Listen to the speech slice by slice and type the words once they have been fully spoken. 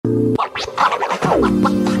აი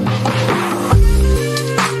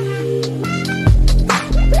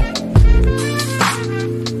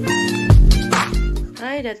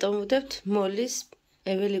რატომ ვუდებთ მოლის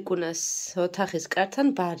ეველიკუნას ოთახის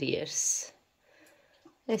კართან ბარიერს.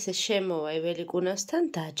 ესე შემოვა ეველიკუნასთან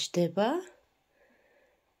დაჯდება.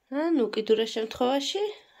 ან უკიდურეს შემთხვევაში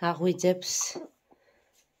აღვიძებს.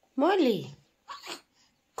 მოლი.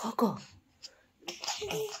 გოგო.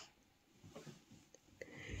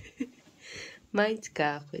 მაინც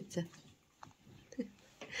გააღვიძა.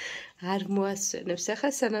 არ მოასვენებს, ახლა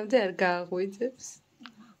სანამდე არ გააღვიძებს.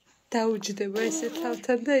 დაუჯდება ესე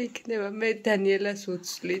თავთან და იქნება მე დანიელას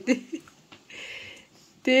უცვლიდი.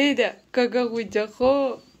 დედა, გაგაღვიძა ხო?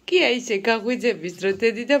 კი აი ესე გაღვიძების დრო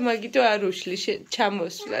დედი და მაგიტო არ უშლი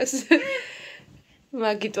ჩამოსვლას.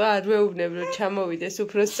 მაგიტო არ ვეუბნებ რომ ჩამოვიდეს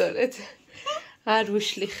უფრო სწორედ. არ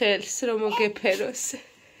უშლი ხელს რომ მოგეფეროს.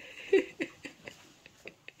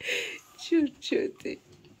 ჩურჩუტი.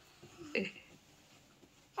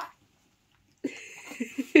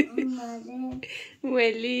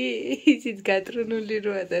 მელი, ისიც გატრუნული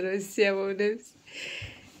როა და რომ სიამოვნებს.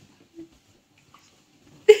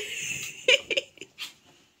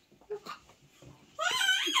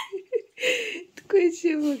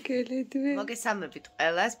 მოგესალმებით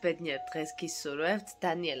ყველას, ბედნიერ დღეს გისურვებთ.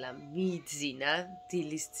 დანიელა მიიძინა,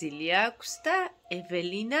 დილის ძილი აქვს და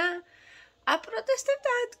ეველინა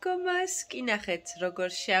აპროტესტებდა ადგომას. კი ნახეთ, როგორ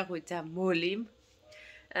შეაღვიძა მოლიმ.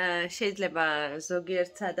 შეიძლება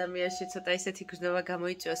ზოგიერთ ადამიანში ცოტა ისეთი გრძნობა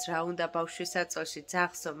გამოიწვიოს, რა უნდა ბავშვის საწოლში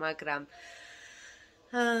ძაღსო, მაგრამ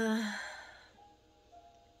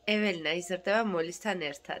ეველინა იზრდება მოლისთან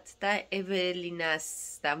ერთად და ეველინას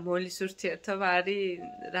და მოლის ურთიერთობა არის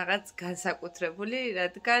რაღაც განსაკუთრებული,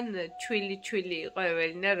 რადგან ჩვილი იყო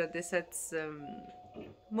ეველინა, როდესაც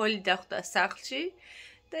მოლი დახვდა სახლში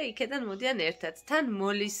და იქედან მოდიან ერთად. თან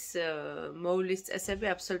მოლის მოვლის წესები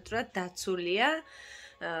აბსოლუტურად დაცულია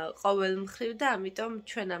ყოველ მხრივ და ამიტომ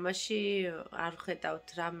ჩვენ ამაში არ ვხედავთ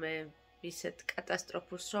რამე ისეთ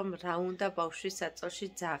კატასტროფულს, რომ რა უნდა ბავშვის საწოლში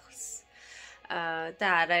ძაღლს. და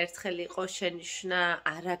არაერთხელ იყო შენიშვნა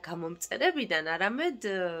არა გამომწერებიდან, არამედ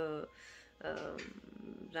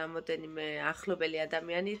რამოდენიმე ახლობელი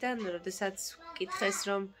ადამიანიდან, როდესაც კითხეს,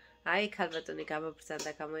 რომ აი ქალბატონი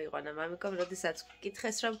გამობრძანდა, გამოიყვანა მამიკომ, როდესაც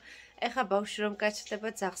კითხეს, რომ ეხა ბავშვი რომ გაჩნდება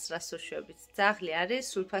ძაღლს რას უშვებით. ძაღლი არის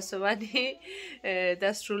სრულფასოვანი და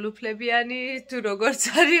სრულუფლებიანი, თუ როგორც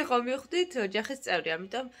არის ხო მიხვდით, ოჯახის წევრი,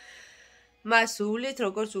 ამიტომ მას უვლით,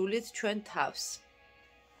 როგორც უვლით ჩვენ თავს.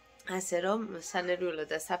 ასე რომ სანერვიულო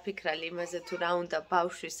და საფიქრალი იმაზე თუ რა უნდა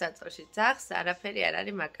ბავშვის საწოლში ძაღლს, არაფერი არ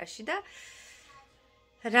არის მაკაში და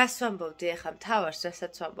რას ვამბობდი ახლა მთავარს,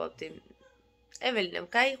 რასაც ვამბობდი. ეველინამ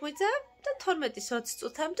გაიღვიძა და 12-20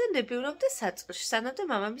 წუთამდე ნებიურობდა საწოლში, სანამდე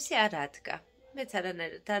მამამისი არ ადგა. მეც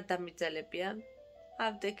არანაირად არ დამიძალებია.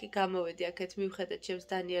 ავდექი გამოვედი აქეთ მივხედე ჩემს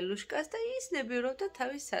დანიელუშკას და ის ნებიურობდა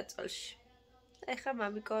თავის საწოლში. ეხლა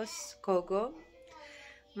მამიკოს გოგო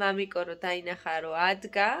მამიკო რო დაინახა რომ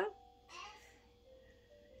ადგა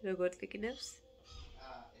როგორ ტკინებს?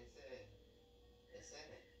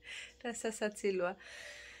 რა სასაცილოა.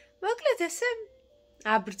 მოკლედ ესე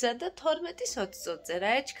აბრძანდა 12-20 წუთზე,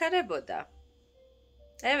 რა ეჩქარებოდა?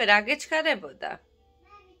 ევე რა გეჩქარებოდა?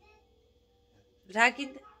 რა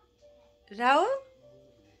გინდა? რაო?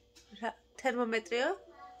 რა თერმომეტრიო?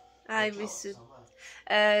 აი მის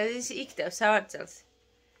იქდევ სავარძელს.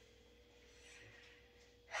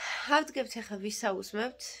 ავდგებთ ახლა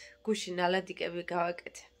ვისაუზმებთ, გუშინ ალადიკები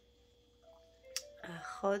გავაკეთე.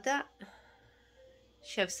 ხო და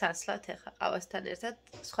შევსანსლავთ ახლა ყავასთან ერთად,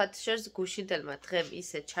 სხვათა შორის გუშინდელმა დღემ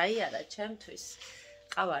ისე ჩაიარა ჩემთვის.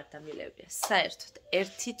 ყავა არ დამილევია, საერთოდ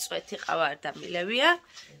ერთი წვეთი ყავა არ დამილევია,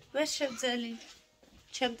 ვერ შევძელი.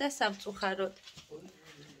 ჩემ და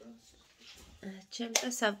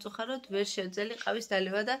სამწუხაროდ ვერ შევძელი ყავის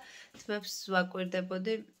დალევა და თმებს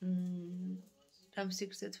ვაკვირდებოდი. რამ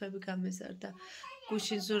სიგრძე თმები გამეზარდა.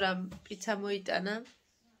 გუშინ ზურამ პიცა მოიტანა,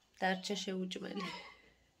 დარჩა შეუჭმელი.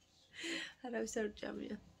 არავის არ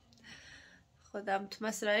ჭამია. ხო და ამ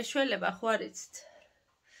თმას რა ეშველება, ხო არ იცით?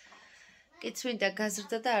 კი წმინდა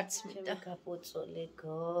გაზრდა და არც მინდა. გაპუწული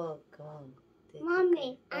გოგო. Mommy,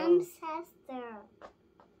 I'm sister.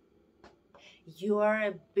 You are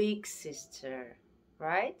a big sister,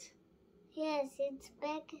 right? Yes, it's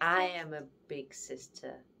big. I am a big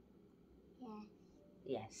sister. Yeah.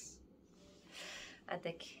 Yes.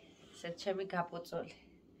 Adeki, ჩემი გაპუწული.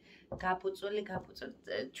 გაპუწული.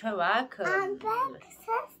 ჩვენ ვაკ I'm big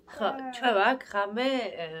sister. ჩვენ ვაკ ხამე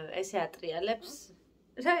ესე ატრიალებს.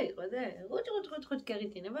 რა იყო და? ხუჭ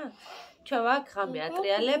გერიტინება? ჩვენ ვაკ ხამე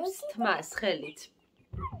ატრიალებს თმას ხელით.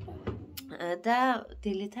 და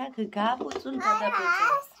დილით აქ გაბუწულ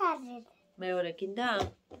გადაბუწულ. მეორე გინდა?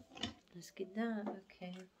 ეს გინდა?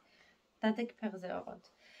 ოკეი. დადეგ ფეხზე ვაყოთ.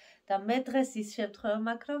 და მე დღეს ის შემთხვევა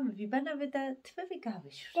მაქვს, რომ ვიბანავე და თვევი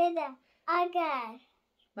გავიშვი. დედა, აგარ.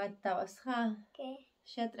 მათ დავასხა? კი.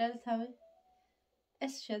 შეატრიალე თავი?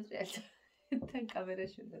 ეს შეატრიალე. თან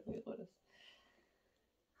კამერაში უნდა მიყუროს.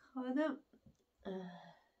 ხო და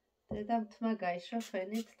დედამ თმა გაიშვა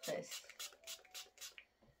ფენით დღეს.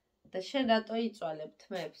 და შენ რატო იწვალებ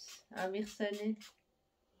თმებს? ამიხსენი?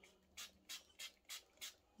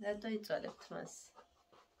 რატო იწვალებ თმას?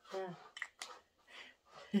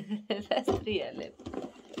 და დასტრიალებ.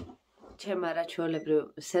 ჩემ არაჩვეულებრივ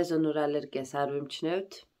სეზონურ ალერგიას არ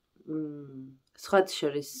ვიმჩნევთ. სხვათა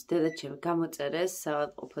შორის დედაჩემ გამოწერეს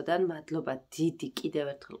საავადმყოფოდან მადლობა დიდი კიდევ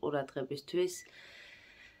ერთხელ ყურადღებისთვის.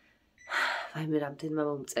 ვაიმე რამდენმა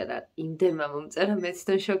მომწერა, იმდენმა მომწერა, მეც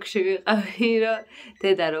და შოკში ვიყავი, რომ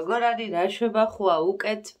დედა როგორ არის, რა შვება ხოა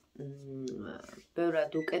უკეთ.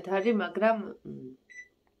 ბევრად უკეთ არის, მაგრამ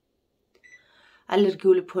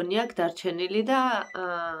ალერგიული ფონი აქვს დარჩენილი და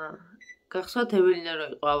გახსოვთ ეველინა რო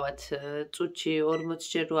იყავათ წუთში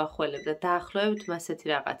 40 ჯერ უახველებ და დაახლოებით მასეთი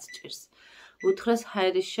რაღაც ჭირს. უთხრეს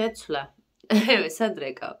ჰაერის შეცვლა. სად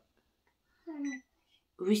რეკავ?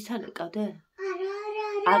 ვისთან ეკავდე?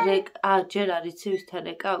 არა, ჯერ არ იცი ვისთან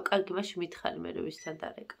ეკავ? კარგი, მაშინ მითხარი მე რომ ვისთან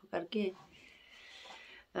დარეკავ, კარგი?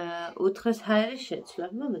 უთხრეს ჰაერის შეცვლა,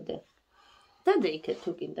 მომდე. დადე იქეთ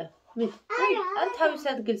თუ გინდა. ან თავის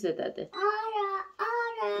ადგილზე დადე. არა.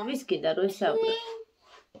 ვის გინდა რომ ესაუბრე?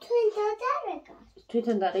 თვითონ დარეკავს.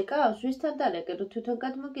 თვითონ დარეკავს? ვისთან დარეკე, რომ თვითონ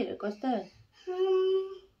გადმოგირეკოს და?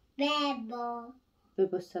 ბებო.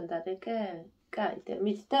 ბებოსთან დარეკე? კაი,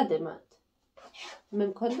 მით დადე მათ. მე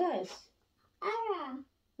მქონდა ეს? არა.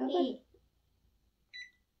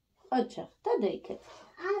 ოჩახ, დადე იქეთ.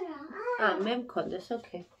 არა. მე მქონდეს,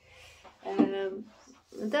 ოკეი.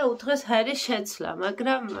 და უთხრეს ჰაერის შეცვლა,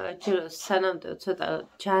 მაგრამ სანამდე ცოტა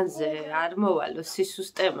ჯანზე არ მოვალო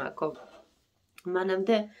სისუსტე მაქვს.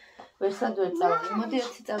 მანამდე ვერსად ვერ წავალო. მოდი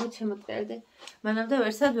 1 წამით შემოტრიალდე. მანამდე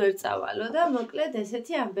ვერსად ვერ წავალო და მოკლედ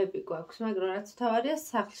ესეთი ამბები გვაქვს, მაგრამ რაც თავარია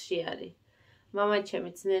სახლში არის.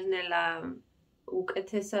 მამაჩემი ძნელნელა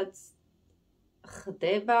უკეთესად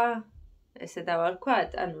ხდება, ესე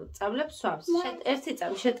დავარქვათ, ანუ წამლებს სვამს. ერთი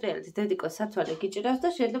წამი შეტრიალეთ, დედიკოს სათვალე გიჭირავს და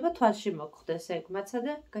შეიძლება თვალში მოგხვდეს ეგ.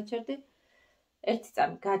 მაცადე, გაჩერდი? ერთი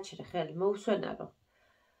წამი გაჩერე ხელი, მოусვენარო.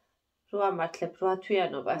 რო ამართლებ 8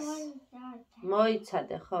 თვიანობას.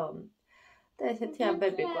 მოიცადე, ხო? და ესეთი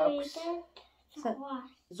ამბები გვაქვს.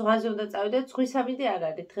 ზღვაზე უნდა წავიდეთ, ზღვის ამინდი არ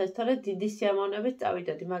არის დღეს, თორე დიდი სიამოვნებით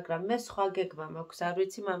წავიდოდი, მაგრამ მე სხვა გეგმა მაქვს, არ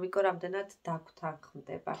ვიცი მამიკო რამდენად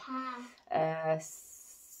დაგვთანხმდება.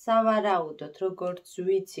 სავარაუდოდ, როგორც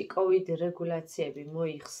ვიცი, COVID რეგულაციები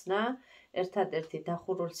მოიხსნა, ერთადერთი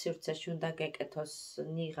დახურულ სივრცეში უნდა გეკეთოს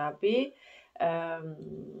ნიღაბი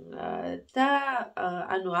და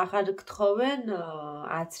ანუ აღარ გთხოვენ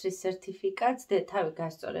აცრის სერტიფიკატს, თავი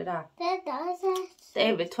გასწორე რა.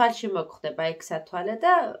 დედა, თვალში მოგხდება ეგ სათვალე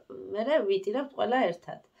და მე ვიტირებთ ყველა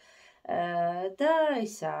ერთად. და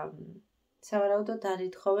ისა, სავარაუდოდ არ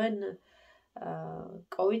ითხოვენ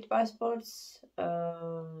COVID პასპორტს,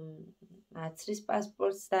 აცრის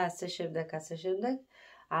პასპორტს და ასე შემდეგ,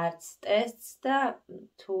 არც ტესტს და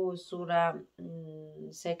თუ სურა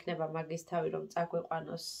შეექნება მაგის თავი რომ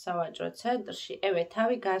წაგვიყვანოს სავაჭრო ცენტრში.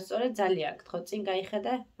 თავი გასწორე ძალიან გთხოვ, წინ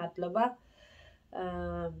გაიხედე, მადლობა.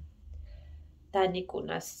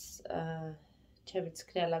 დანიკუნას ჩემი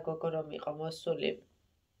ცქრიალა გოგო რომ იყო მოსული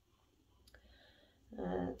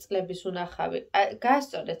წლების უნახავი.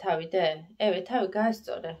 გასწორე თავი დე? თავი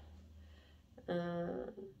გასწორე.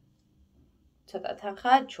 ცოტა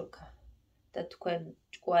თანხა ჩუქა. და თქვენ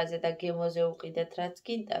ჭკუაზე და გემოზე უყიდეთ რაც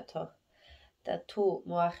გინდათო და თუ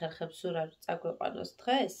მოახერხებს სურა რომ წაგვიყვანოს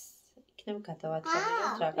დღეს, იქნებ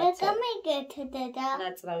გადავათვალიეროთ რაღაცა. გამიგეთე დედა.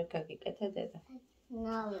 ნაწლავი გაგიკეთე დედა.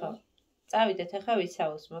 ხო. წავიდეთ ახლა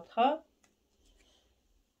ვისაუბროთ, ხო?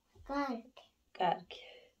 კარგი.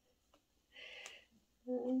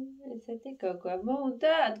 ესეთი გოგო,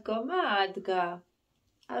 უნდა ადგომა ადგა.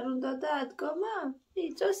 არ უნდა და ადგომა?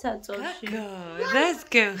 იწო საწოლში. რას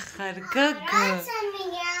გეხარ გოგო?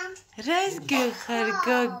 რას გეხარ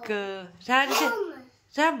გოგო?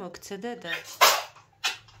 რა მოგცე დედა?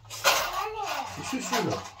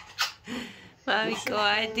 შუშულა. მამიკო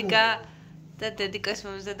აიდგა და დედიკოს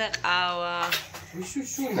მომზა და ყავა.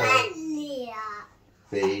 შუშულა.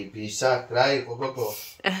 Baby shark, რა იყო გოგო?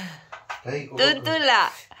 ტუტულა.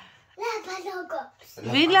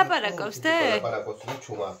 ვინ ლაპარაკობს დე? ლაპარაკობს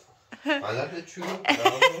ჩუმა. ალადე ჩუმა.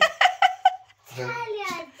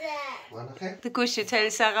 გუში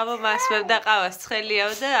თელი საღამო მასმევდა ყავას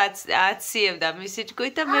ცხელიაო და აციებდა მისი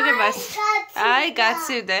ჭკუით და მე მას აი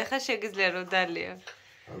გაცივდა ეხა შეგიძლია რომ დალიო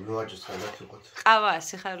ნუაჯოს ხალხი იყოთ ყავა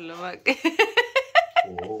სიხარულო მაკი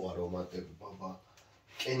ო არომატები ბაბა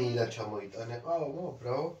კენილა ჩამოიტანება ო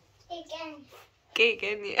ბრავო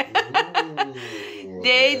კიკენია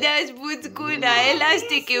დედას ბუცკუნა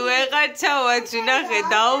ელასტიკი ვეღარ ჩავაჩი ნახე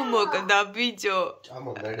დაუმოკდა ბიჭო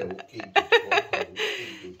ჭამო მე უკიდო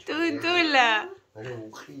ტუტულა მე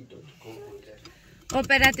უკიდო გოგოებს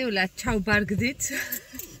ოპერატიულად ჩავბარგდით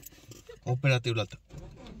ოპერატიულად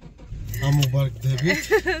ამობარგდებით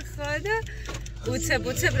ხო და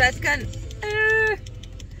უცებ რადგან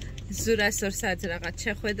ზურასორ საათს რაღაც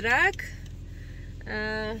შეხვედრა აქვს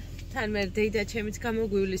თან მე დეიდა ჩემიც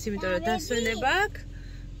გამოგვივლის იმიტომ რომ დასვენება აქვს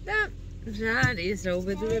და რა არის რა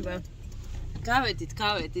უბედურება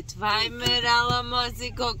გავედით ვაიმე რა ლამაზი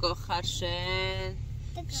გოგო ხარ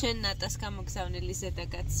შენ ნატას გამოგზავნილი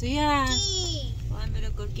ზედაკაცია ვაიმე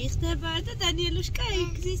როგორ გიხდება და დანიელუშკა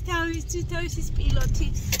იგზის თავისი პილოტი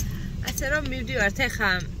ასე რომ მივდივართ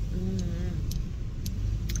ეხა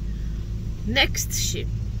next-ში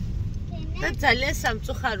და ძალიან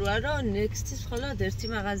სამწუხაროა რომ next-ის მხოლოდ ერთი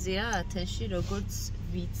მაღაზია ათენში როგორც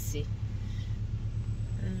ვიცი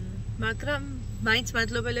მაგრამ მაინც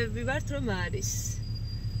მადლობელები ვართ რომ არის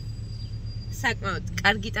საკმაოდ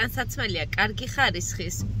კარგი ტანსაცმელია კარგი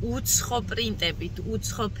ხარისხის უცხო პრინტებით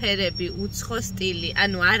უცხო ფერები უცხო სტილი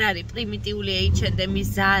ანუ არ არის პრიმიტიული H&M-ის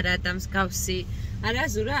ზარა და მსგავსი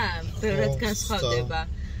არაზურა ბევრად განსხვავდება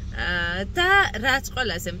და რაც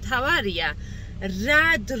ყველაზე მთავარია რა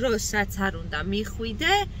დროსაც არ უნდა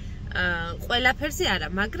მიხვიდე ყველაფერზე არა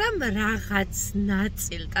მაგრამ რაღაც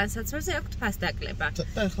ნაწილ ტანსაცმელზე აქვთ ფასდაკლება და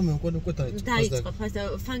ახლა მე უკვე დაიწყო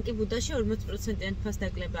ფანკი ბუდაში 40%-იანი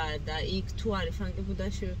ფასდაკლებაა და იქ თუ არის ფანკი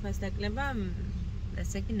ბუდაში ფასდაკლება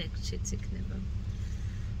ესე იგი next-შიც იქნება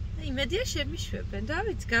და იმედია შემიშვებენ და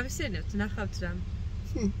ვიცი გავისენებთ ნახავთ რა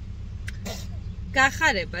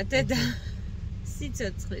გახარება დედა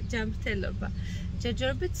სიცოცხლე ჯანმრთელობა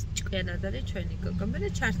ჯერჯერობით ჭკვიანად არის ჩვენი გოგო მე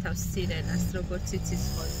ჩართავს სირენას როგორც იცის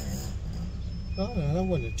ხოლმე რა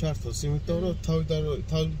ვონე ჩართავს იმიტომ რომ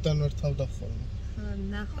თავიდან ვერ თავდახხოლმე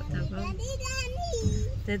ნახოთ აბა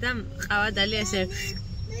დედამ ყავადალი ესე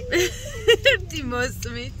ერთი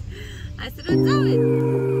მოსმით ასე რომ წავედ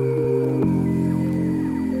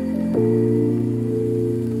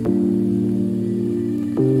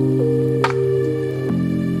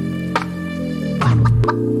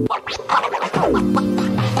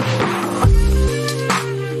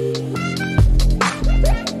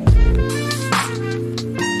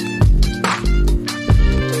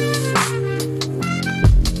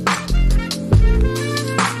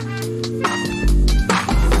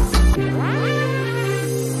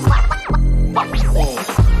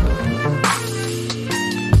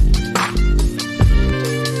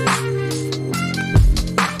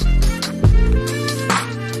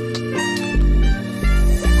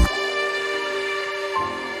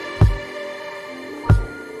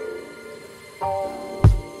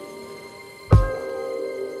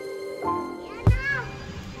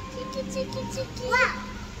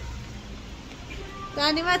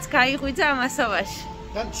დანიმაც გაიღვიძა ამასობაში.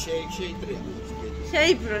 და შეიტრია.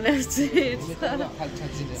 შეიბრუნებს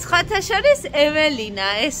სხვათა შორის ეველინა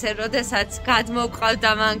ესე როდესაც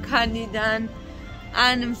გადმოყავდა მანქანიდან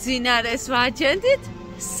ან მძინარეს ვაჯენდით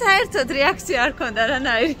საერთოდ რეაქცია არ ქონდა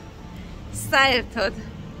რანაირი საერთოდ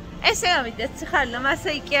ესე ამიდეთ ხალხო მასე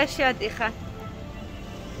იკეაში ადიხარ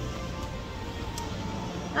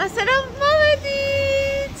ასე რომ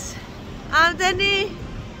მოვედით ამდენი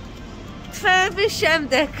თვეების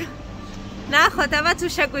შემდეგ ნახოთ აბა თუ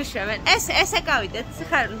შეგვიშვებენ ესე გავიდეთ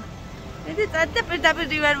ხალხო მე წადდა პირდაპირ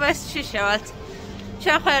რივერვესტში შევალთ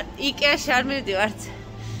შეხერ იკეაში არ მივდივართ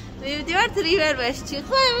მივდივართ რივერვესტში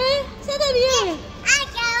ხო ემე სად არია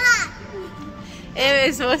აკელა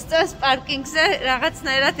ემეს მოსწოს პარკინგზე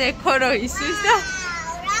რაღაცნაირად ეკორო ისვის და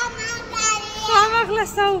რა მაგლა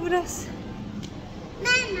საუბრობს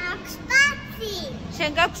მე მაქვს ბაჩი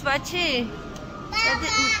შენ გაქვს ბაჩი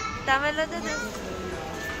დამელოდე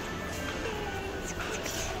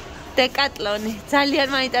დეკატლონი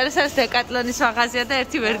ძალიან მაინტერესებს დეკატლონის მაღაზია და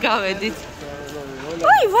ერთი ვერ გავედით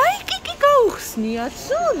აი ვაიკიკი გაუხსნიათ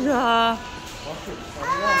ზურა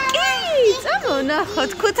კი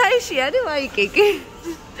წამონახოთ ქუთაისში არის ვაიკიკი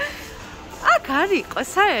აქ არ იყო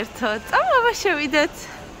საერთოდ წამოვა შევიდეთ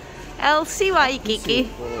LC Waikiki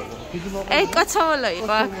კოცოვოლო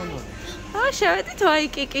იყო აქ შევედით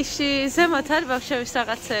ვაიკიკიში ზემოთ არის ბავშვების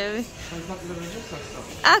რაღაცეები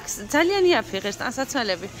აქ ძალიან იაფი ღირს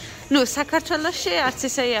ტანსაცმელები ნუ საქართველოში არც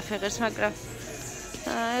ისე იაფი ღირს მაგრამ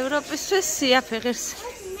ევროპისთვის სიაფიღირს.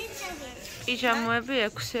 პიჟამოები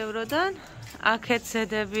 6 ევროდან, აქეთ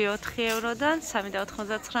ზედები 4 ევროდან,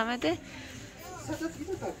 3.99.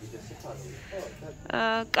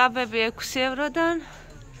 კაბები 6 ევროდან.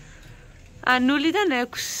 0-დან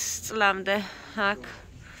 6 წლამდე აქ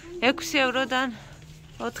 6 ევროდან,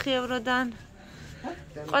 4 ევროდან.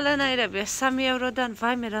 ყველანაირებია 3 ევროდან.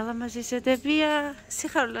 ვაიმე რა ლამაზი ზედებია.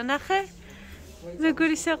 სიხარულო ნახე.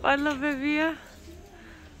 მეგურის საყვარლებებია.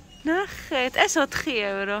 ნახეთ, ეს 4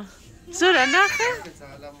 ევრო. ზურა ნახე.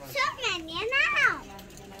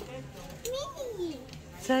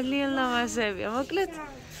 ძალიან ლამაზებია. მოკლედ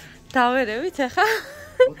დავერევით ახლა.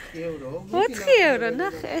 4 ევრო. 4 ევრო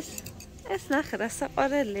ნახე ეს ნახე რა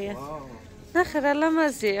საყვარელია. ნახე რა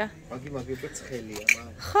ლამაზია. მაგი უკვე ცხელია,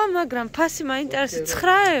 ხო, მაგრამ ფასი მაინტერესებს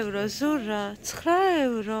 9 ევრო ზურა, 9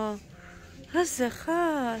 ევრო. აზე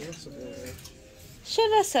ხარ? შენ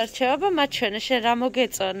რას არჩევ? მაჩვენე, შენ რა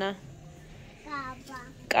მოგეწონა?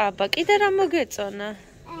 კაბა. კიდე რა მოგეწონა?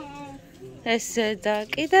 ესე და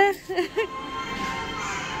კიდე?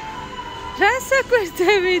 რა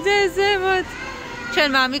საკვირდებით ზემოთ? ჩვენ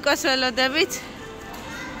მამიკოს ველოდებით.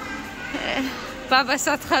 ბაბას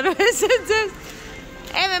ათხარო ესე ძებს.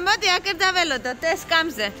 ემე, მოდი აქ დაველოდოთ ეს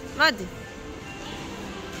კამზე. მოდი.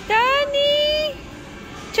 დანი!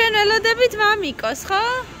 ჩვენ ველოდებით მამიკოს, ხო?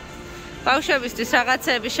 ბავშვებისთვის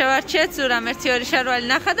რაღაცები შევარჩიეთ, ზურამ 1-2 შარვალი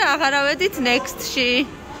ნახა და აღარ ავედით next-ში.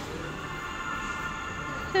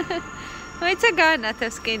 მოიცა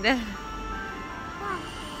განათებს კიდე.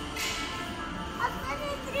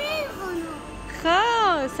 ხო,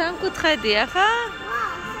 სამკუთხედია, ხო?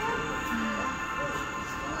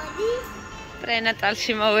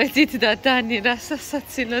 პრენატალში მოვედით და დანი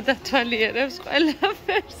რასასაცილო დათვალიერებს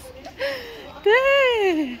ყველაფერს.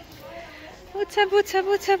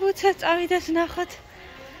 ბუცა, წავიდეთ ნახოთ.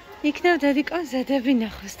 იქნებ დედიკოს ზედები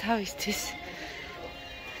ნახოს თავისთვის.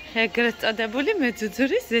 ეგრეთ წოდებული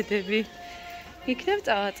მეძუძურის ზედები. იქნებ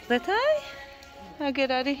წავაწყდეთ, აი. აგერ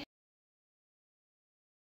არის.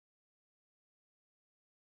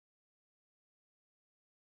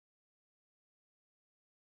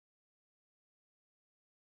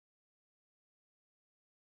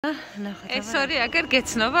 ეს ორი აგერ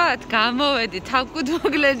გეცნობათ? გამოვედი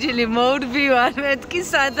თავკუთმოგლეჯილი მოურბივარ, მეთქი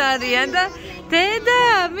სად არიან და დედა,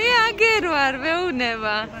 მე აგერ ვარ,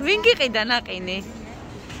 მეუნება. ვინ გიყიდა ნაყინი?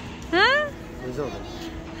 ჰა?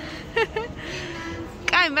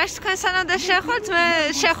 კაი, მას თქვენ სანამ შეხვალთ, მე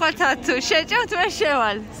შეხვალთათ თუ შეჭავთ, მე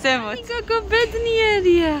შევალ ზემოთ. გოგო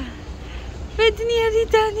ბედნიერია. ბედნიერი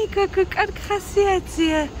დანი გოგო, კარგ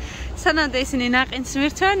ხასიათია. სანამ ისინი ნაყინს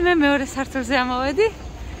მირთვენ, მე მეორე სართულზე ამოვედი.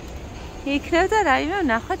 იქნებ და რაიმე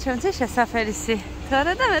ვნახო ჩვენთვის შესაფერისი.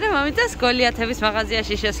 თორე და მე მომიწევს გოლიათების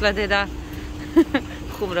მაღაზიაში შესვლა და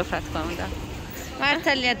ხუმრობ რა თქმა უნდა.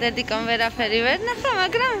 მართალია დედიკომ ვერაფერი ვერ ნახა,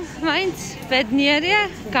 მაგრამ მაინც ბედნიერია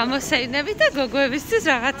გამოსეირნებით და გოგოებისთვის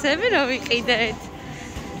რაღაცები რო ვიყიდეთ.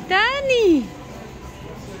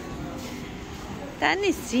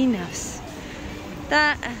 დანი ზინავს.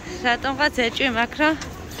 და რატომღაც ეჭვი მაქვს რომ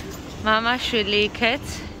მამაშვილი იქეთ.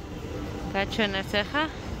 გაჩვენებთ ახლა.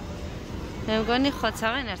 მე მგონი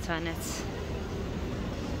ხოცავენ ერთმანეთს.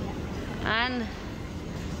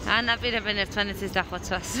 ან აპირებენ ერთმანეთის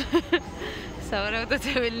დახოცვას. სავარაუდოდ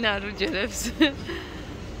ევლინა არ უჯერებს.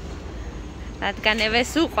 რადგან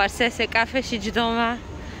ევეს უყვარს ესე კაფეში ჯდომა.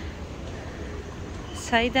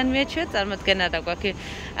 საიდან მიეჩვია წარმოდგენა რა გვაქვს.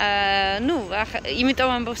 იმიტომ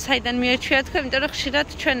ამბობს საიდან მიეჩვია თქვენ, იმიტომ რომ ხშირად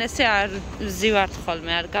ჩვენ ესე არ ვზივართ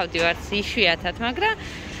ხოლმე, არ გავდივართ იშვიათად, მაგრამ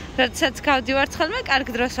როდესაც გავდივართ ხოლმე, კარგ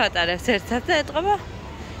დროს ვატარებთ ერთად და ეტყობა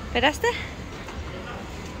ვერასდე?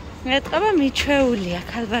 ეტყობა მიჩვეულია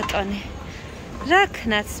ქალბატონი. რა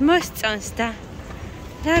ქნაც მოსწონს და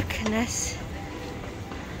რა ქნას.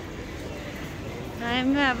 აი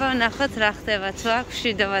მე აბა ნახოთ რა ხდება, თუ აქვს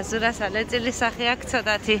მშვიდობა, ზურას ალეწილი სახე აქვს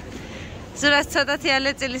ცოტათი. ზურას ცოტათი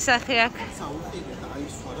ალეწილი სახე აქვს.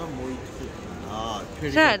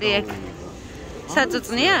 რა არის ეგ?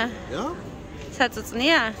 საწუწნია?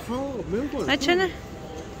 საწუწნია? ხო, მე მგონი. აჩვენე.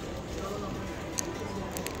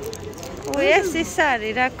 ეს ის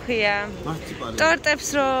არის, რა ქვია? ტორტებს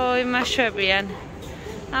რო იმაშვებიან.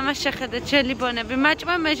 ამას შეხედეთ ჟელიბონები.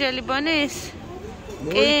 მაჭმა მე ჟელიბონის?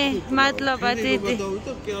 კი, მადლობა დიდი.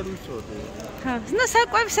 ხო,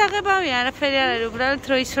 საკვებს აღებავია, არაფერი არ არის, უბრალოდ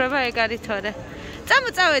რო ისრება ეგ არის თორე.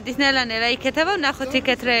 წავედით ნელანერა იქეთება, ვნახოთ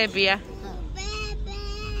იქეთ რეებია.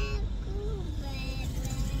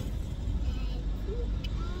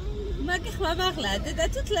 მაგი ხმა მაღლა, დედა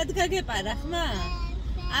თუ თლად გაგეპარა ხმა?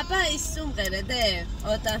 აბა ის უმღერე დე,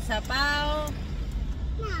 ოტან საპაო.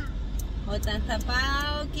 ოწანთა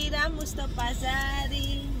პაოკი რა მუსტო პაზარი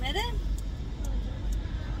მერე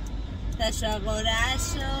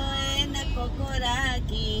დაშაღორაშო ენა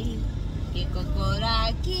კოკორაკი კი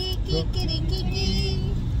კოკორაკი კიკირიკიკი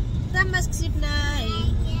დამას ქსიპნაი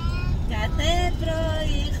კათე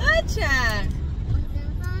პროი ხაჩა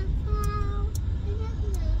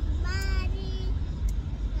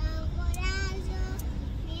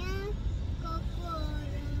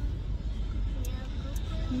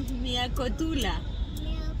Mia cotula.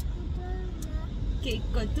 Que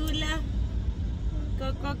cotula.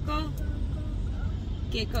 Cococo.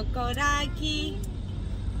 Que cocoraki.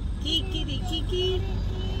 Kikirikiki.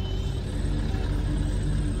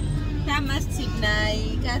 Tamas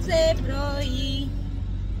tsipnai. Kaze proi.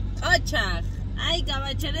 Ochach. Ai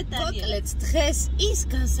გავაჩერეთ მოკლედ დღეს ის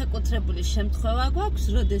განსაკუთრებული შემთხვევა გვაქვს,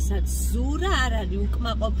 როდესაც ზურა არ არის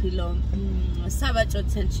უკმაყოფილო სავაჭრო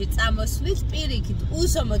ცენტრში წამოსვლის პირიქით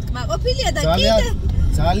უსომოდ კმაყოფილია და კიდე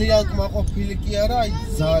ძალიან კმაყოფილი კი არა, აი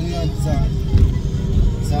ძალიან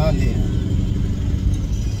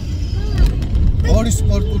ორი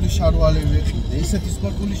სპორტული შარვალი ვიყიდე, ისეთი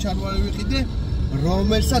სპორტული შარვალი ვიყიდე,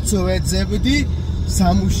 რომელსაც ვეძებდი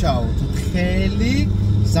სამუშაოდ, თხელი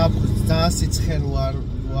ზასიცხენ ვარ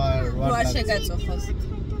შეგაწუხოს.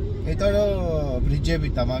 იმიტომ რომ ბრიჯები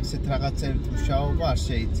და მაგსეთ რაღაცებით მუშაობა არ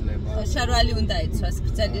შეიძლება. შარვალი უნდა იცვას,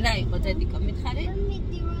 გრძელი რა იყო დედიკო მითხარი?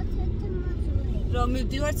 რომ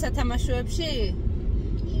მივდივართ სათამაშოებში?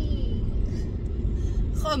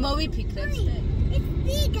 ხო, მოვიფიქრეთ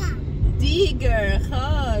და. Digger, ხო,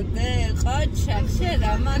 ხოჩა,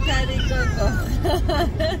 შელა მაგარი გოგო.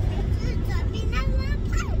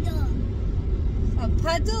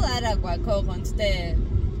 Paddle არა გვაქვს ოღონდ დე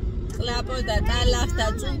ყლაპო და ტალახ და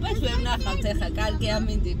წუმბეს ვერ ნახავთ ეხა კარგი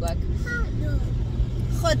ამინდი გვაქვს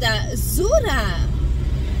ხო და ზურა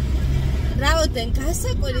რაოდენ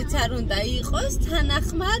გასაკვირიც არ უნდა იყოს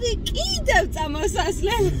თანახმარი კიდევ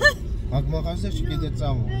წამოსასვლელა მაგ მაღაზიაში კიდევ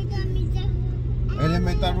წამო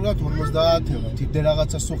ელემენტარულად 50-ეო თითე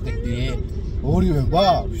რაღაცას უხდები ორივე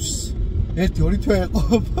გვაქვს 1-2 თვე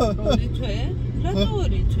ეყოფა 2 თვე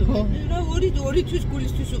რა ორი თვის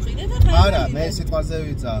გულისთვის უყიდე და ხა არა მე სიტყვაზე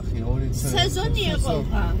ვიძახი 2 თვე სეზონი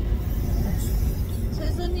ეყოფა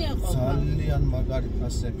ძალიან მაგარი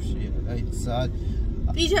ფასებში აი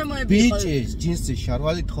პიჟამოები ბიჭის ჯინსი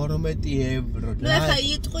შარვალი 12 евро ნუ ხა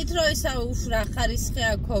იტყვით რომ ისა უშრა ხარისხი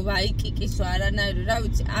აქო ვაიკიკისო არანაირი რა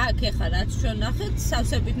ვიცი აქ ეხა რაც ჩვენ ნახეთ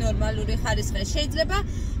სავსებით ნორმალური ხარისხი შეიძლება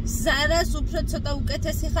ზარას უფრო ცოტა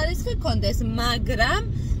უკეთესი ხარისხი ქონდეს მაგრამ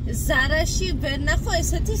ზარაში ვერ ნახო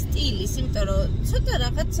ესეთი სტილის იმიტომ რომ ცოტა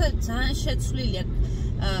რაღაცა ძალიან შეცვლილია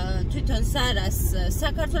თვითონ ზარას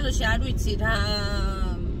საქართველოში არ ვიცი რა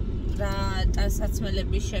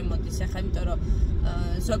ტანსაცმელები შემოდის ახლა იმიტომ რომ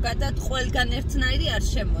ზოგადად ყველგან ერთნაირი არ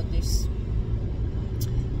შემოდის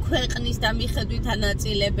ქვეყნის და მიხედვით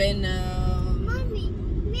ანაწილებენ მამი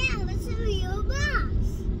მე ავსვიობა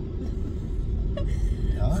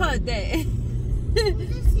ხო დე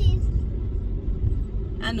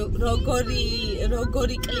ანუ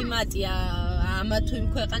როგორი კლიმატია ამა თუ იმ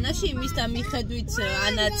ქვეყანაში იმის და მიხედვით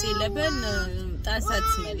ანაწილებენ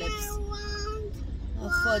ტანსაცმელებს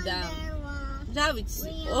ხო და რა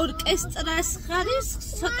ვიცი ორკესტრას ხარისხს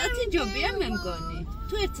ცოტათი ჯობია მე მგონი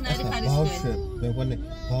თუ ერთნაირი ხარისხია მე მგონი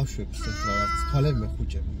ბავშვებს რაღაც ხალები მე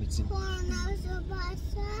ხუჭები მეცი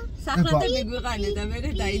საფრთხე მიგვიყანე და მე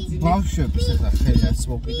დაიძინე ბავშვებს ახლა ხელს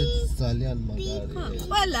მოვიდეთ ძალიან მაგარი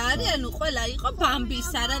ყველა არის ანუ ყველა იყო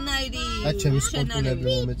ბამბის არანაირი და ჩემი სპორტულები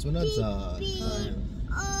მომეწონა ძალიან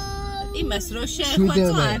იმას რო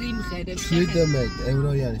შეხვეწო არ იმღერებს 17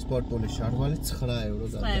 ევროიანი სპორტული შარვალი 9 евро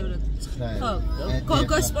და 9 ხო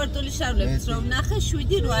გოგო სპორტული შარვალებს რომ ნახე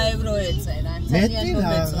 7-8 евро ეწერა ძალიან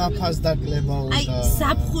მომეწონა მეტი ფას დაკლება უნდა აი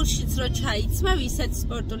საფხურშიც რო ჩაიცმევ ისეთ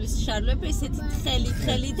სპორტული შარვალები ისეთი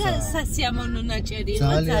თხელი და სასიამოვნო ნაჭერი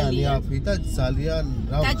იყო ძალიან იაფი და ძალიან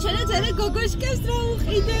რა გაჩერეთ ერე გოგოშკებს რა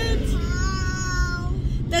უყიდეთ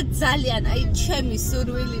და ძალიან აი ჩემი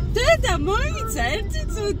სურვილი დედა მოიცა ერთი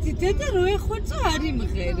წუთი დედა რო ეხოწო არ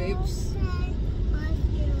იმღერებს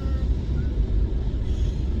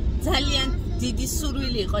ძალიან დიდი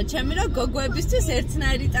სურვილი იყო ჩემი რომ გოგოებისთვის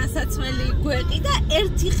ერთნაირი ტანსაცმელი გვეყი და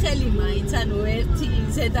ერთი ხელი მაინც ანუ ერთი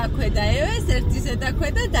ზედაქვედა ევეს ერთი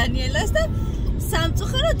ზედაქვედა დანიელას და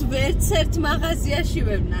სამწუხაროდ ვერც ერთ მაღაზიაში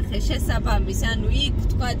ვერ ვნახე შესაბამის ანუ იქ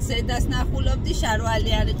თქვა ზედას ნახულობდი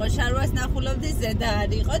შარვალი არ იყო შარვას ნახულობდი ზედა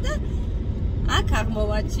არ იყო და აქ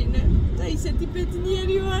აღმოვაჩინე და ისეთი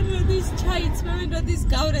ბედნიერი ვარ როდის ჩაიცმევენ როდის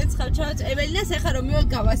გავრეცხავ ეველინას ეხა რომ მივალ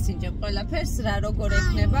გავასინჯებ ყველაფერს რა როგორ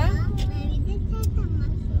ექნება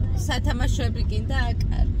სათამაშოები კიდე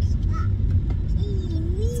აკარგი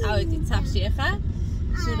წავედით სახში ახლა.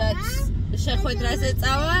 სურათს შეხვედრაზე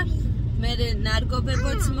წავა. მე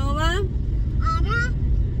ნარგობებოც მოვა. არა.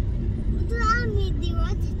 და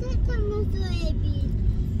მივდივართ და თამაშობები.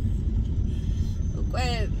 უკვე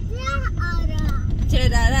არა.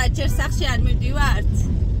 ჯერ არა, ჯერ სახში არ მივდივართ.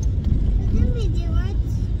 მივდივართ.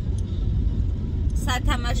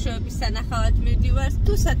 სათამაშოების სანახავად მივდივართ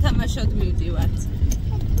თუ სათამაშოდ მივდივართ?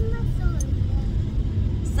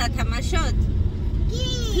 სათამაშოდ? კი.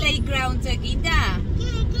 Playground-ზე გინდა? კი.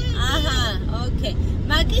 აჰა, ოკეი.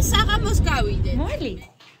 მაგის საღამოს გავიდეთ. მოელი.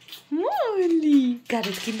 მოელი.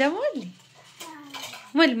 გარეთ გინდა მოელი?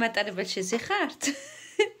 მოელი მატარებელში ზიხართ?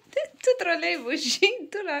 თუ ტროლეიბუსში,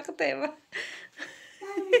 თუ რა ხდება?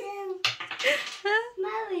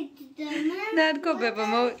 ნარგობება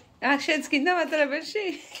შენც გინდა მატარებელში?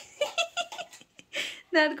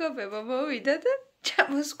 ნარგობება მოვიდა და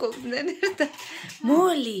ჩამოსკობდნენ ერთად.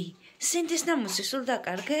 მოელი, სინდის ნამუსი სულ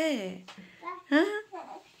დაკარგე?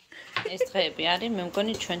 ეს დღეები არის, მე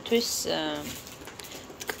მგონი ჩვენთვის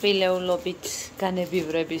ტკბილეულობით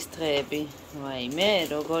განებივრების დღეები. ვაიმე,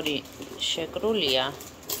 როგორი შეკრულია.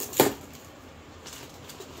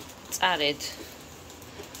 წარეთ.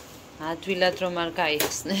 ადვილად რომ არ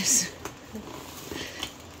გაიხსნეს.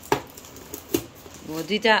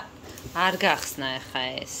 მოდი და არ გახსნა ახლა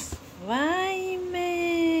ეს. ვაიმე.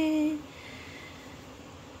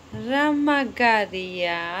 რა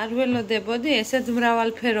მაგარია, არ ველოდებოდი ესეთ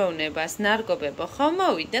მრავალფეროვნებას, ნარგობებო ხო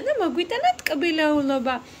მოვიდა და მოგვიტანა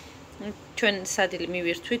ტკბილეულობა. ჩვენ სადილ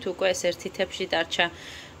მივირთვით უკვე ეს ერთი თებში დარჩა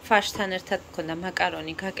ფაშთან ერთად მქონდა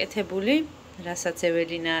მაკარონი გაკეთებული. რასაც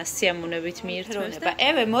ეველინა სიამოვნებით მიირთმევდა.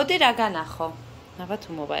 ევე, მოდი რა განახო. აბა თუ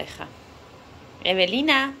მოვა ეხა.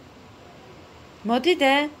 ეველინა.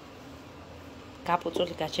 მოდიდე.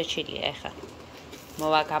 გაპუწული გაჩეჩილია ეხა.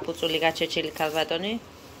 მოვა გაპუწული გაჩეჩილი ქალბატონი.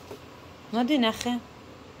 მოდი ნახე.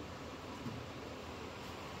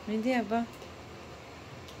 მიდი აბა.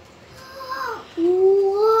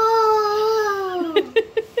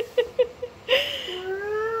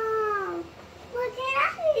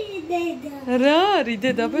 რა არის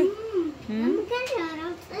დედაბე?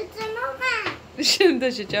 შენ უნდა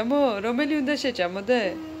შეჭამო? რომელი უნდა შეჭამოდე?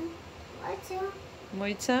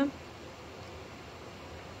 მოიცა?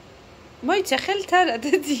 მოიცა ხელთ არა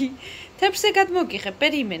დედი? თებსე გადმოგიხე,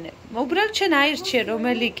 პერიმენე. უბრალოდ შენ აირჩიე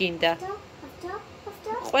რომელი გინდა.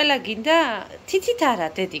 ყველა გინდა? თითით არა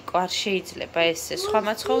დედიკო, არ შეიძლება ესე, სხვა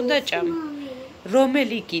მაცხო უნდა ჭამ.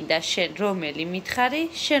 რომელი გინდა შენ, რომელი მითხარი?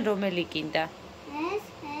 შენ რომელი გინდა?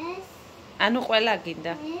 ანუ ყველა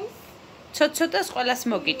გინდა. ცოტ-ცოტას ყველას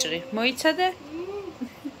მოგიჭრი. მოიცადე?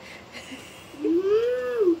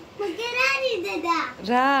 მაგერარი დედა.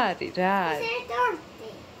 რა არის, რა არის?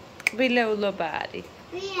 ტკბილეულობა არის.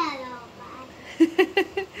 ტკბილეულობა.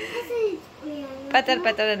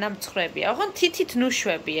 პატარ-პატარა ნამცხრებია. ოღონდ თითით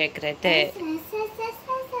ნუშვები ეგრე დე.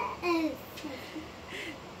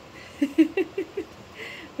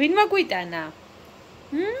 ვინ მოგვიტანა?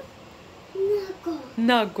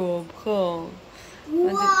 ნაგო, ხო.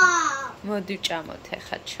 მოდი ვჭამოთ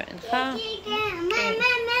ახლა ჩვენ, ხა?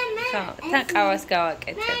 ხო, თან ყავას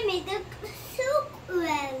გავაკეთებ.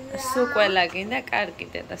 სუკველა გინდა, კარგი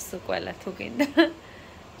დედა, სუკველა თუ გინდა.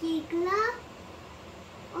 გიგლა.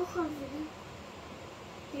 ოხოზე.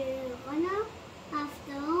 დეღანა,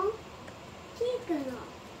 ავტო. გიგლა.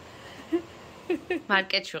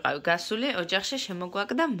 მარკეტში ვიყავი გასული, ოჯახში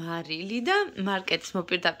შემოგვაკდა მარილი და მარკეტის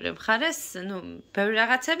მოპირდაპირე მხარეს, ბევრი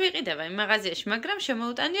რაღაცები იყიდება იმ მაღაზიაში, მაგრამ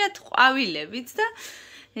შემოუტანიათ ყვავილებიც და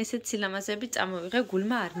ესეთ სილამაზები წამოვიღე,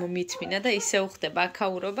 გულმა არ მომითმინა და ისე უხდება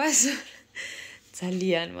აქაურობას.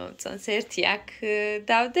 ძალიან მომწონს. ერთი აქ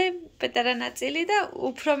დავდე პეტარა ნაწილი და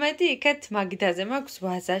უფრო მეტი იქეთ მაგიდაზე მაქვს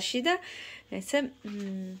ვაზაში და ესე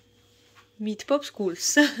მითბობს გულს.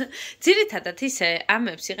 ძირითადად ისე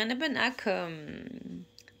ამებს იყენებენ აქ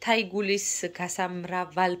თაიგულის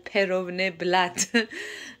გასამრავალფეროვნებლად.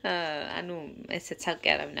 ანუ ესე ცალკე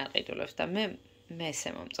არავინ არ ყიდულობს და მე ესე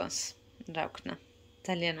მომწონს. რა ვქნა.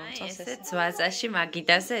 ძალიან მომწონს ესე ვაზაში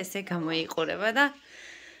მაგიდაზე ესე გამოიყურება და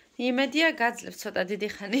იმედია გაძლევს ცოტა დიდი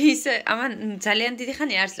ხანი ისე ამან ძალიან დიდი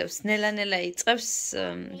ხანი არ ძლევს ნელა-ნელა იწყებს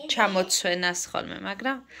ჩამოცვენას ხოლმე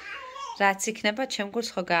მაგრამ რაც იქნება ჩემ გულს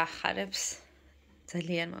ხო გაახარებს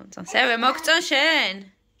ძალიან მომწონს ევე მოგწონ შენ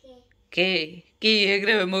კი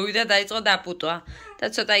ეგრევე მოვიდა დაიწყო დაპუტვა და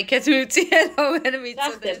ცოტა იქეთ მივწიე რომ ვერ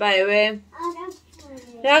მიწდება ევე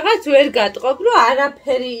რაღაც ვერ გატყობ რომ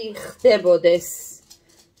არაფერი ხდებოდეს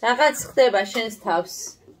რაღაც ხდება შენს თავს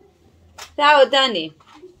რაო დანი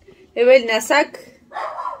ეველინას აქ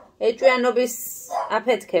ეჭვიანობის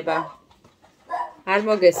აფეთქება არ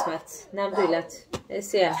მოგესმათ ნამდვილად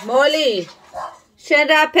ესეა მოლი შენ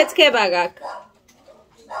რა ფეთქება გაქვს?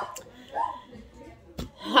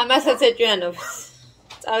 ამასაც ეჭვიანობს.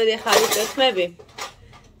 წავიდე ხალხი ხმები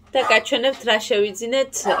და გაჩვენებთ რა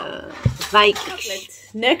შევიძინეთ Waikiki-ში.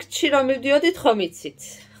 Next-ში რომ მივდიოდით ხომ იცით.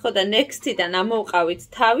 ხო და next-დან ამოვყავით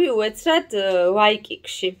თავი უეცრად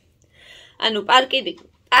Waikiki-ში. ანუ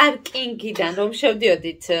პარკინგიდან რომ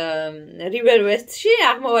შევდიოდით River West-ში,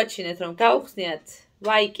 აღმოვაჩინეთ რომ გავხსნიათ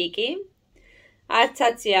Waikiki. არც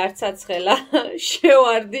აცი, არც აცხელა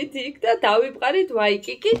შევარდით იქ და დავიბყარით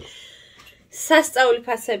Waikiki. სასწაული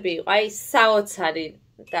ფასები იყო, აი საოცარი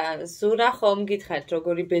და ზურა ხომ გითხარით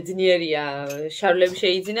როგორი ბედნიერია, შარლები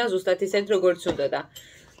შეიძინა ზუსტად ისეთ როგორც უნდოდა.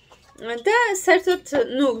 და საერთოდ,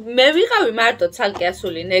 მე ვიყავი მარტო ცალკე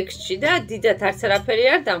ასული next-ში და დიდად არც არაფერი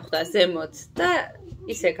არ დამხვდა ზემოთ და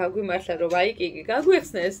ისე გაგვიმართლა რომ Waikiki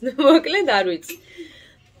გაგვეხსნეს, მოკლედ არ ვიცი.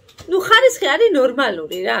 ხარისხი არის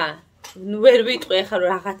ნორმალური რა. ვერ ვიტყვი ახლა რომ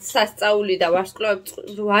რაღაც სასწაული და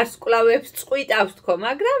ვარსკვლავებს წყვიტავს თქო,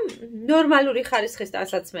 მაგრამ ნორმალური ხარისხის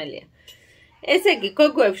ტანსაცმელია. ესე იგი,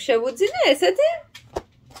 გოგოებს შევუძინე ესეთი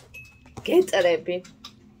გეტრები.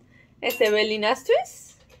 ეს ეველინასთვის,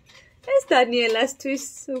 ეს დანიელასთვის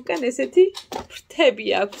უკან ესეთი ფრთები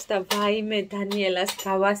აქვს და ვაიმე დანიელას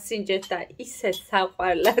გავასინჯეთ და ისე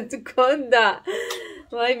საყვარლად გქონდა.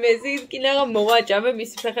 ვაიმე ზირკინაღა მოვაჭამე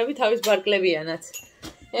მისი ფეხები თავის ბარკლებიანად.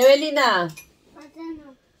 ეველინა,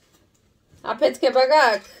 აფეთქება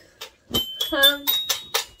გაქვს?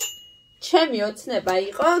 ჩემი ოცნება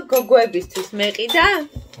იყო გოგოებისთვის მეყიდა,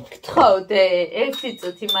 გთხოვდე ერთი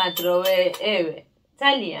წუთი მადლობა, ევე,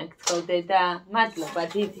 ძალიან გთხოვდე და მადლობა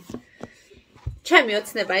დიდი. ჩემი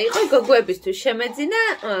ოცნება იყო გოგოებისთვის შემეძინა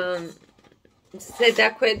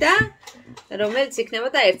ზედაქვედა, რომელიც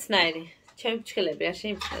იქნებოდა ერთნაირი. ჩემი ფრჩხილები არ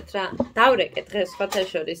შეიმჩნევთ რა. დავრეკე დღეს სხვათა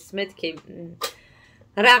შორის მეთქი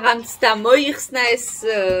რაღაც და მოიხსნა ეს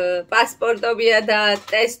პასპორტობია და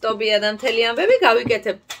ტესტობია და მთელი ამბები,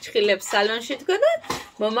 გავიკეთებ ფრჩხილებს სალონში თქო და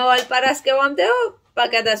მომავალ პარასკევამდეო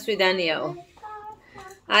პაკადასვიდანიაო.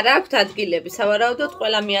 არ აქვთ ადგილები, სავარაუდოდ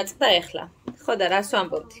ყველა მიაწყდა ეხლა. ხო და რას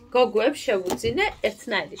ვამბობდი? გოგოებს შევუძინე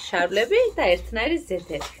ერთნაირი შარვლები და ერთნაირი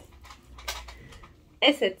ზედები.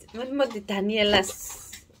 ესეთ, მოდი დანიელას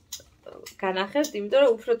განახევთ, იმიტომ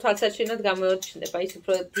რომ უფრო თვალსაჩინოდ გამოჩნდება, ის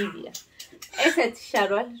უფრო დიდია. ესეთი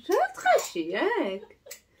შარვალი, რა თხაში, ეგ?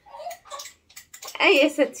 აი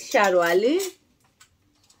ესეთი შარვალი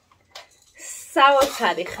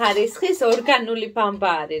საოცარი ხარისხის ორგანული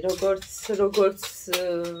ბამბა არის, როგორც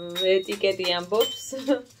ეტიკეტი ამბობს.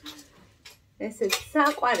 ესეთი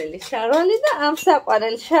საყვარელი შარვალი და ამ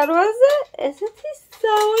საყვარელ შარვალზე ესეთი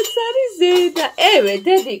საოცარი ზედა. ევე,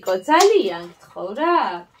 დედიკო, ძალიან გთხოვ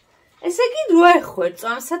რა. ესე იგი რო ეხვერწო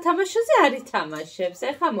ამ სათამაშოზე არ ითამაშებს,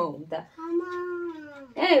 ეხა მოუნდა.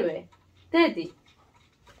 ევე, დედი.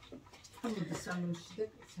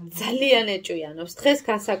 ძალიან ეჭვიანობს დღეს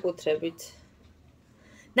განსაკუთრებით.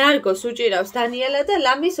 ნარგოს უჭირავს დანიელა და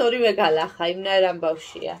ლამის ორივე გალახა, იმნაირ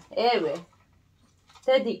ამბავშია. ევე,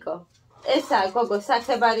 დედიკო, ესაა გოგო,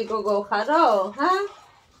 საქებარი გოგო ხარო, ჰა?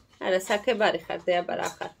 არა, საქებარი ხარ, დეაბარა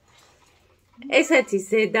ხარ. ესეთი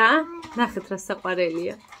ზედა, ნახეთ რა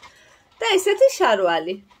საყვარელია. და ესეთი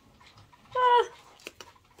შარვალი.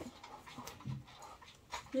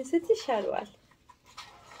 ესეთი შარვალი.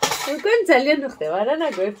 უკან ძალიან უხდება, რა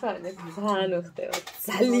ნაგვერწანეთ, ძალიან უხდება.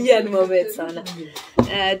 ძალიან მომეწონა.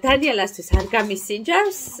 დანიელასთვის არ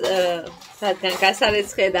გამისინჯავს, რადგან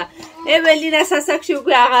გასარეცხე და ეველინას ასაკში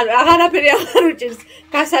უკვე აღარაფერი აღარ უჭირს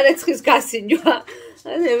გასარეცხის გასინჯვა.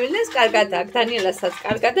 ეველინას კარგად აქვს, დანიელასაც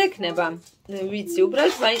კარგად ექნება. ვიცი,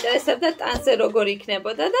 უბრალოდ მაინტერესებდა ტანზე როგორ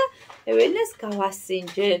იქნებოდა და ეველინას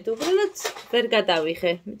გავასინჯეთ, უბრალოდ ვერ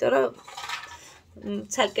გადავიღე, იმიტომ რომ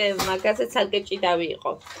ცალკე მაგაზე ცალკე ჭიდავი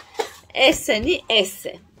იყო. ესენი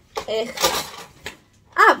ესე. ეხლა.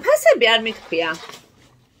 ფასები არ მითქვია.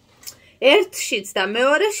 ერთშიც და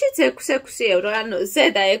მეორეშიც 6 евро, ანუ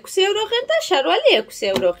ზედა 6 евро ღირდა, შარვალი 6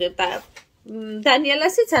 евро ღირდა.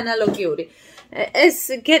 დანიელასიც ანალოგიური. ეს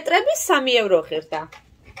გეტრები 3 евро ღირდა.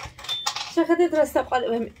 შეხედეთ რა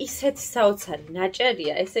საყვარელი, ისეთი საოცარი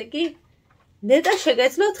ნაჭერია, ესე იგი ნეტა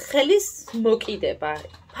შეგეძლოთ ხელის მოკიდება.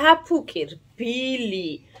 ფაფუკი,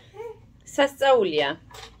 რბილი, სასწაულია.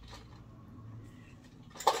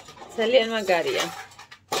 ძალიან მაგარია.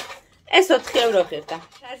 ეს 4 евро ღირდა.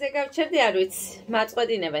 ასე გავჩერდი, არ ვიცი,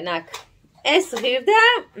 მაწყვეტინებენ აქ. ეს ღირდა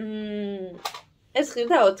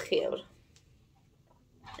 4 евро.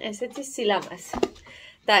 ესეთი სილამაზე.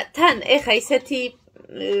 და თან ეხა ისეთი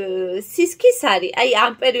სისქის არის, აი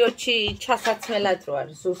ამ პერიოდში ჩასაცმელად რო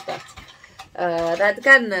არის ზუსტად.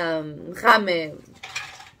 რადგან ღამე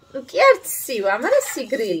კი არ ცივა, მაგრამ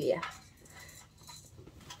სიგრილია.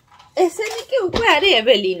 ესენი კი უკვე არის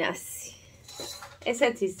ებელინასი.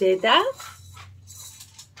 ესეთი ზედა,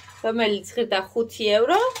 რომელიც ღირდა 5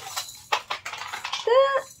 евро და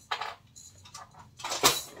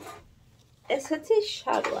ესეთი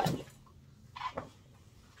შარვალი.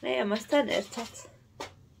 მე ამასთან ერთად.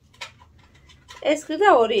 ეს ღირდა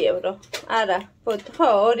 2 евро. არა, ხო,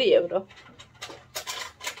 2 евро.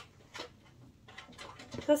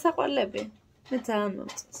 სასაყვარლები. მე ძალიან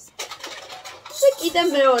მომწონს. და კიდე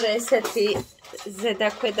მეორე ესეთი ზედა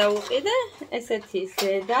ქვედა უყიდე, ესეთი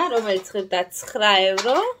ზედა, რომელიც ღირდა 9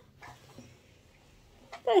 евро.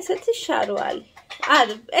 და ესეთი შარვალი.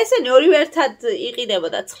 არა, ესენი ორივე ერთად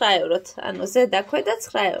იყიდებოდა 9 ევროთ, ანუ ზედა ქვედა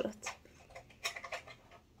 9 ევროთ.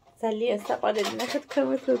 ძალიან საყვარელი, ნახეთ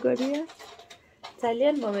ქვემოთ როგორია.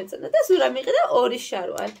 ძალიან მომეწონა და სულ ამიყიდა 2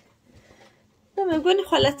 შარვალი. და მე მგონი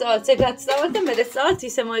ხვალას წავართ ეგ გაცდავართ და მე დაწავართ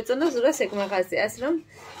ისე მოეწონა ზურას ეგ მაღაზიას, რომ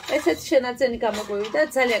ესეთი შენაძენი გამოგვივიდა,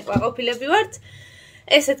 ძალიან ყვაყოფილები ვართ.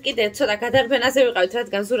 ესეთ კიდე ცოტა გადარბენაზე ვიყავით,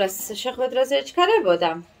 რადგან ზურას შეხვედრაზე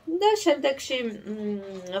ეჩქარებოდა და შემდეგში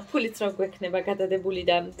ფულიც რომ გვექნება გადადებული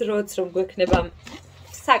და დროც რომ გვექნება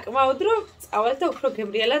საკმაოდ რომ წავალთ და უფრო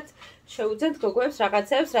გემრიელად შევუძენთ გოგოებს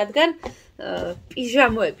რაღაცებს, რადგან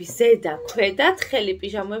პიჟამოები ზედა ქვედა, თხელი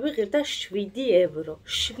პიჟამოები ღირდა 7 евро.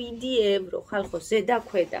 7 евро ხალხო ზედა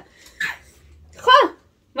ქვედა. ხო?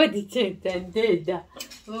 მოდი ჩემთან დედა.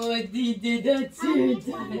 მოდი დედა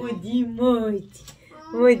ჩემთან. მოდი.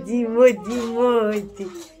 მოდი.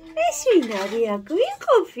 ეს ვინ არის აქ? ვინ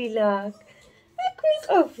ყოფილა? აქ ვინ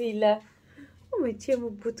ყოფილა? მე ჩემო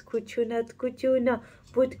ბუთკუჩუნა.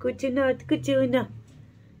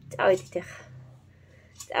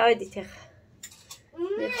 წავედით ახლა.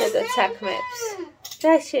 მიხედოთ საქმეებს.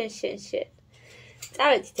 და შენ.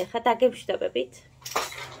 წავედით ახლა დაგემშვიდობებით.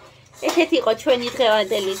 ესეთი იყო ჩვენი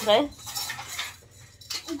დღევანდელი დღე.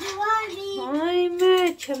 აი მე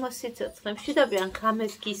ჩემო სიცოცხლე მშვიდობიან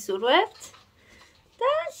ღამეს გისურვებთ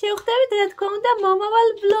და შევხვდებით რა თქმა უნდა მომავალ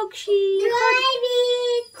ბლოგში.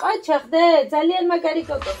 ხო ჩახდე ძალიან მაგარი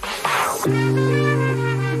გოგო.